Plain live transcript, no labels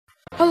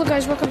Hello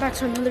guys, welcome back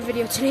to another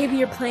video. Today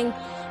we are playing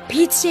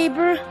Beat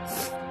Saber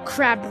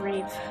Crab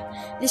Rave.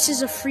 This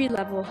is a free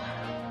level.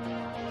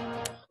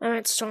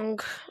 It's song,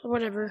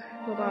 whatever,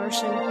 Robauer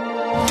sing.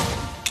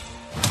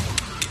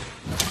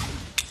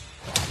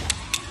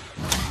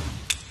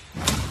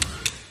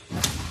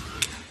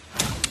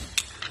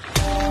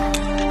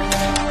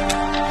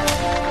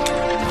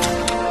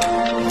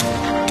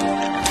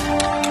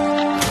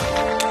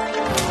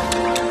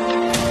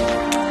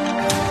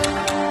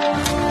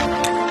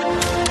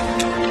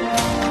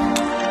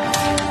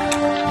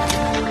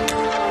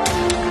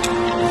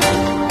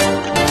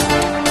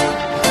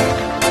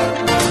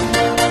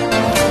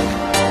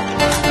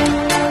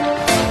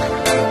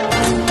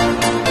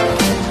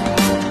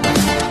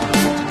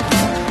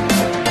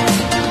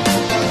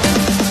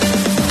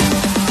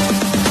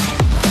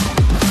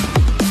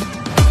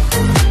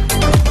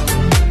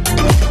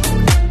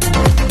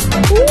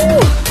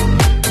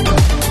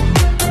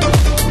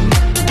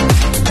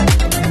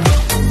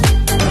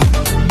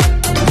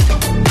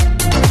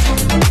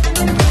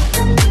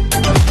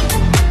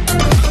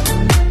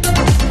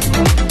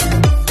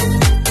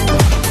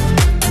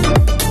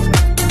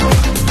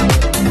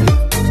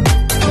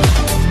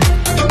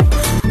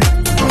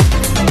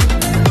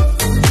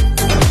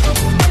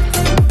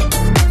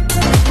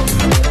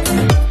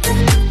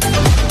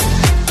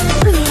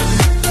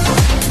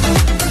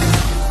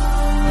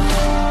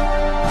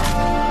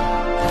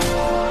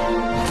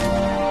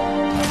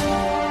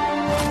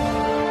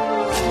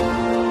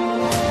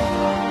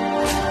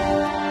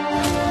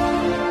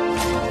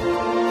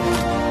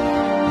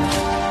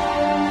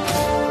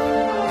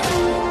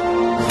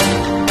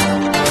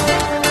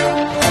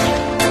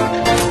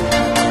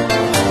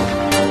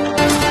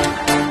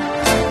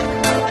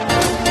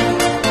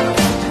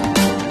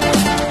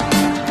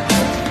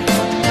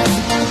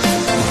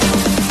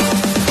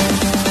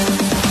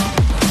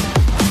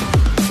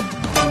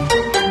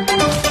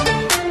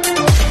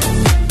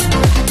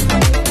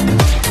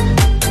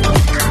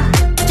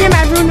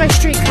 My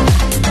streak.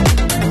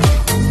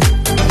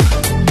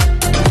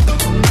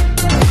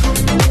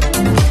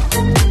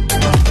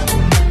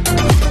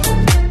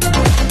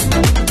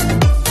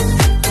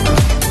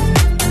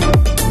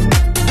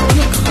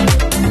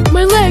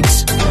 My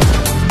legs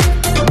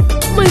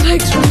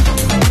are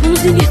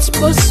losing its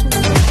muscle.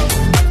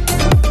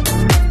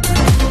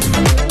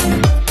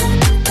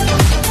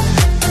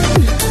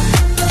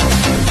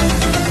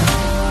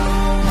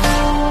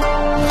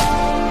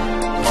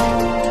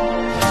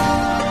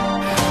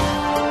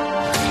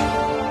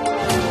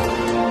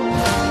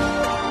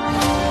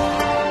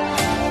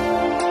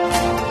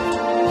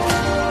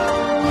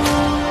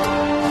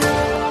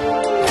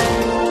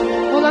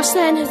 That's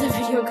the end of the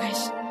video,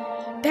 guys.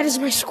 That is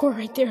my score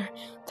right there.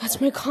 That's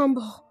my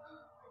combo.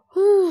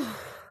 Whew.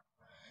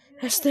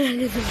 That's the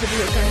end of the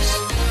video, guys.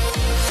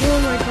 Oh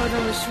my god,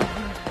 that was so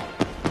hard.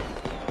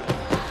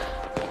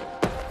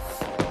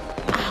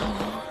 Ow.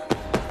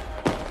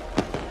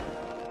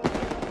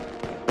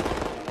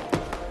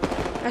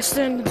 That's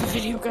the end of the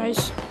video,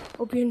 guys.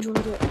 Hope you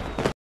enjoyed it.